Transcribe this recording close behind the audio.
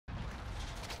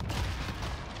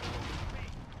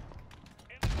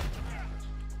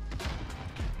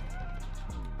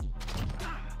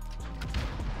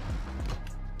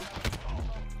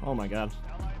Oh my god.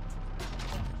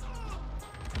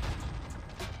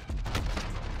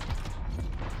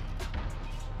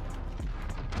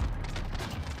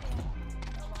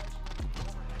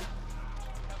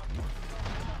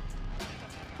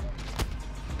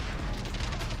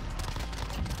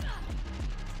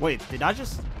 Wait, did I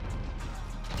just...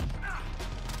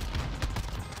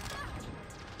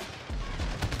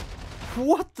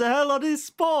 What the hell are these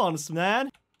spawns, man?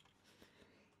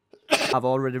 I've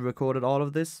already recorded all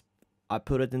of this. I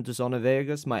put it into Sony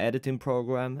Vegas, my editing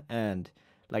program, and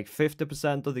like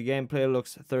 50% of the gameplay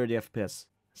looks 30 FPS.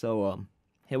 So,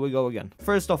 here we go again.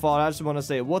 First of all, I just want to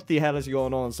say, what the hell is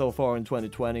going on so far in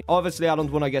 2020? Obviously, I don't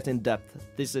want to get in depth.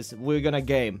 We're gonna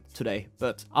game today,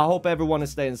 but I hope everyone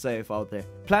is staying safe out there.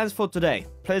 Plans for today: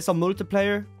 play some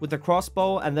multiplayer with the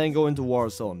CROSSBOW and then go into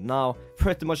Warzone. Now,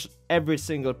 pretty much every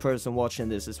single person watching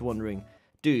this is wondering,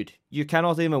 dude, you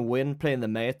cannot even win playing the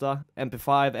meta,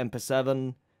 MP5,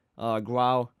 MP7,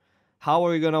 GROW. How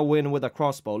are you gonna win with a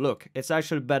CROSSBOW? Look, it's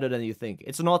actually better than you think.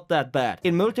 It's not that bad.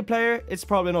 In multiplayer, it's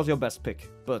probably not your best pick.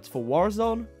 But for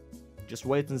Warzone, just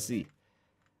wait and see.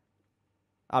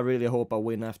 I really hope I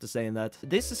win after saying that.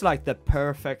 This is like the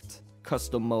perfect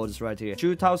custom modes right here.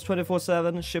 Shoot house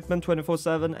 24/7, shipment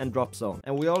 24/7, and drop zone.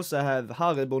 And we also have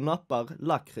Haribo Nappar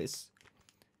Lakris.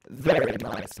 Very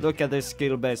nice. Look at this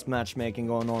skill-based matchmaking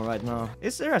going on right now.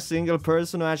 Is there a single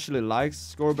person who actually likes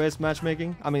score-based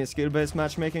matchmaking? I mean, skill-based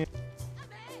matchmaking?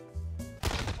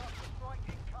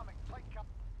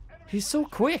 He's so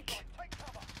quick.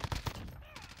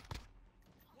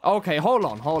 Okay, hold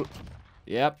on.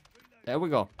 Yep. There we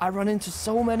go. I run into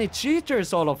so many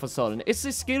cheaters all of a sudden. It's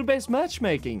this skill-based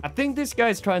matchmaking. I think this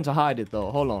guy's trying to hide it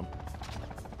though. Hold on.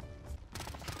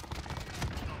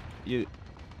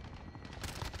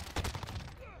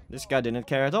 This guy didn't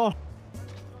care at all.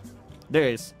 There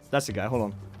he is. That's the guy. Hold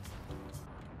on.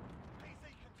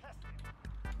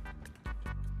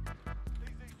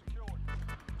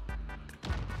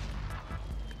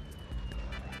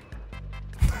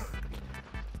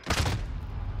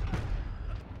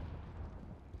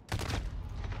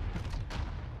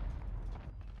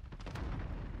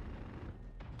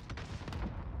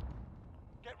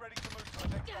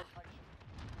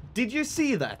 Did you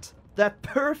see that? That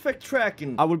perfect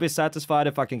tracking. I will be satisfied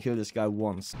if I can kill this guy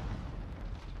once.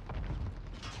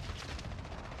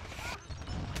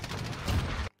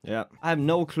 Yeah. I have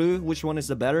no clue which one is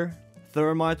the better.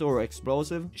 Thermite or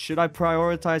explosive. Should I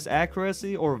prioritize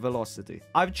accuracy or velocity?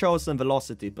 I've chosen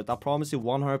velocity, but I promise you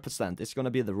 100% it's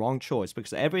gonna be the wrong choice.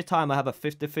 Because every time I have a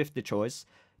 50-50 choice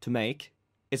to make,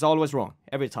 it's always wrong.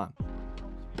 Every time.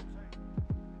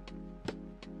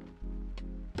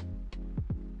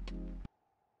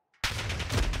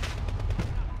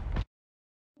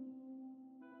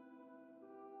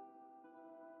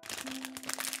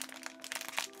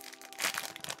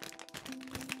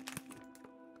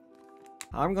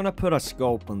 I'm gonna put a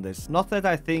scope on this. Not that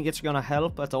I think it's gonna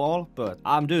help at all, but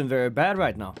I'm doing very bad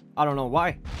right now. I don't know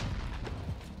why.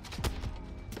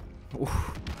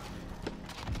 Oof.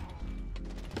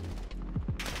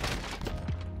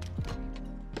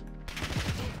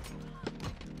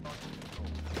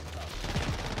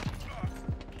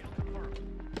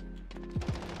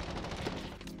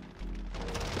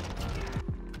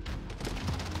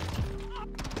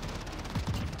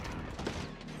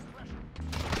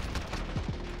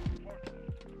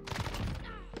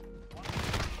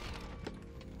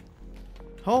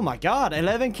 Oh my god,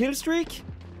 11 kill streak?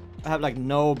 I have like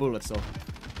no bullets though.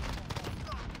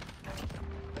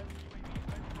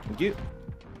 Thank you.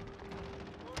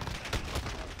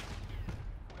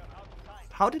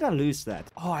 How did I lose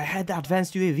that? Oh, I had the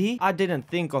advanced UAV? I didn't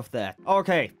think of that.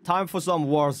 Okay, time for some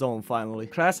Warzone finally.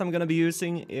 Class I'm gonna be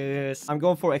using is... I'm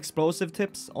going for explosive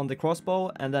tips on the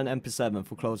CROSSBOW and then MP7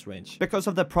 for close range. Because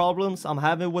of the problems I'm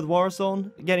having with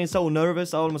Warzone, getting so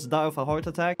nervous I almost die of a heart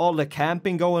attack. All the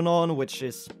camping going on, which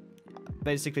is...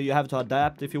 basically you have to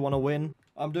adapt if you want to win.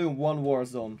 I'm doing one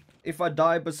Warzone. If I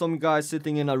die by some guy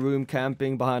sitting in a room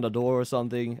camping behind a door or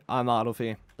something, I'm out of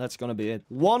here. That's gonna be it.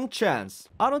 One chance.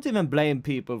 I don't even blame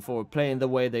people for playing the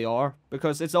way they are,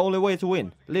 because it's the only way to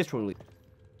win. Literally.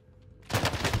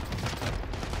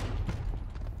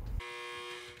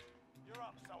 You're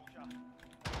up, soldier.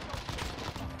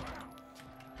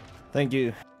 Thank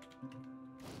you.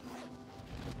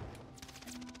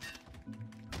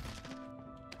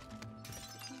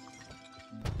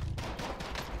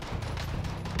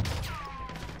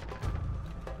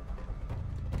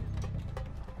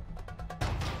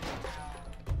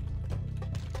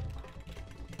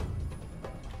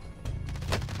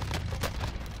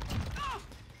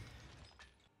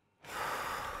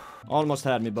 Almost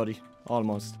had me, buddy.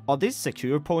 Almost. Are these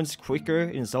secure points quicker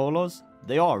in solos?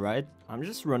 They are, right? I'm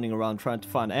just running around trying to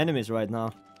find enemies right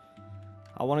now.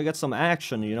 I want to get some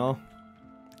action, you know?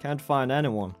 Can't find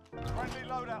anyone. Friendly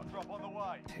loadout drop on the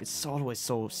way. It's always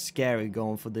so scary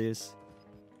going for this.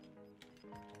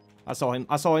 I saw him.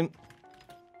 I saw him.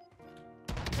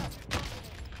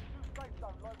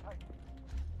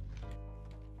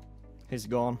 He's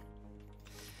gone.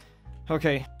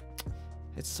 Okay.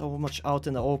 It's so much out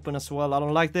in the open as well. I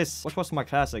don't like this. What was my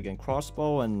class again?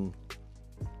 CROSSBOW and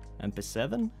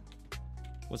MP7?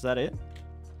 Was that it?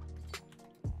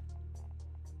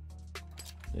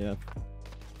 Yeah.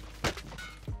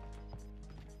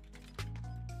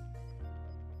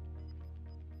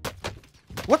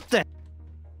 What the?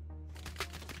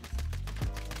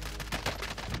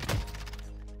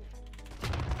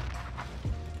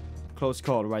 Close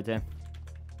call right there.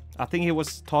 I think he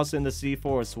was tossing the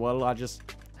C4 as well. I just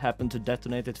happened to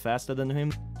detonate it faster than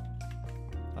him.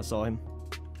 I saw him.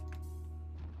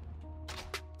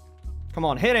 Come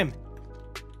on, hit him!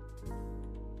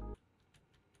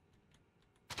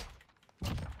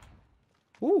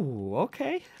 Ooh,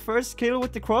 okay. First kill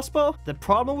with the crossbow. The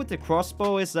problem with the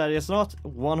crossbow is that it's not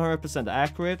 100%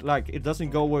 accurate. Like, it doesn't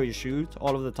go where you shoot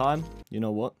all of the time. You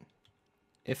know what?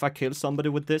 If I kill somebody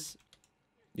with this,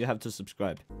 you have to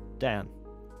subscribe. Damn.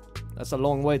 That's a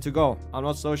long way to go. I'm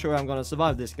not so sure I'm gonna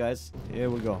survive this, guys. Here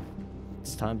we go.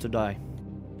 It's time to die.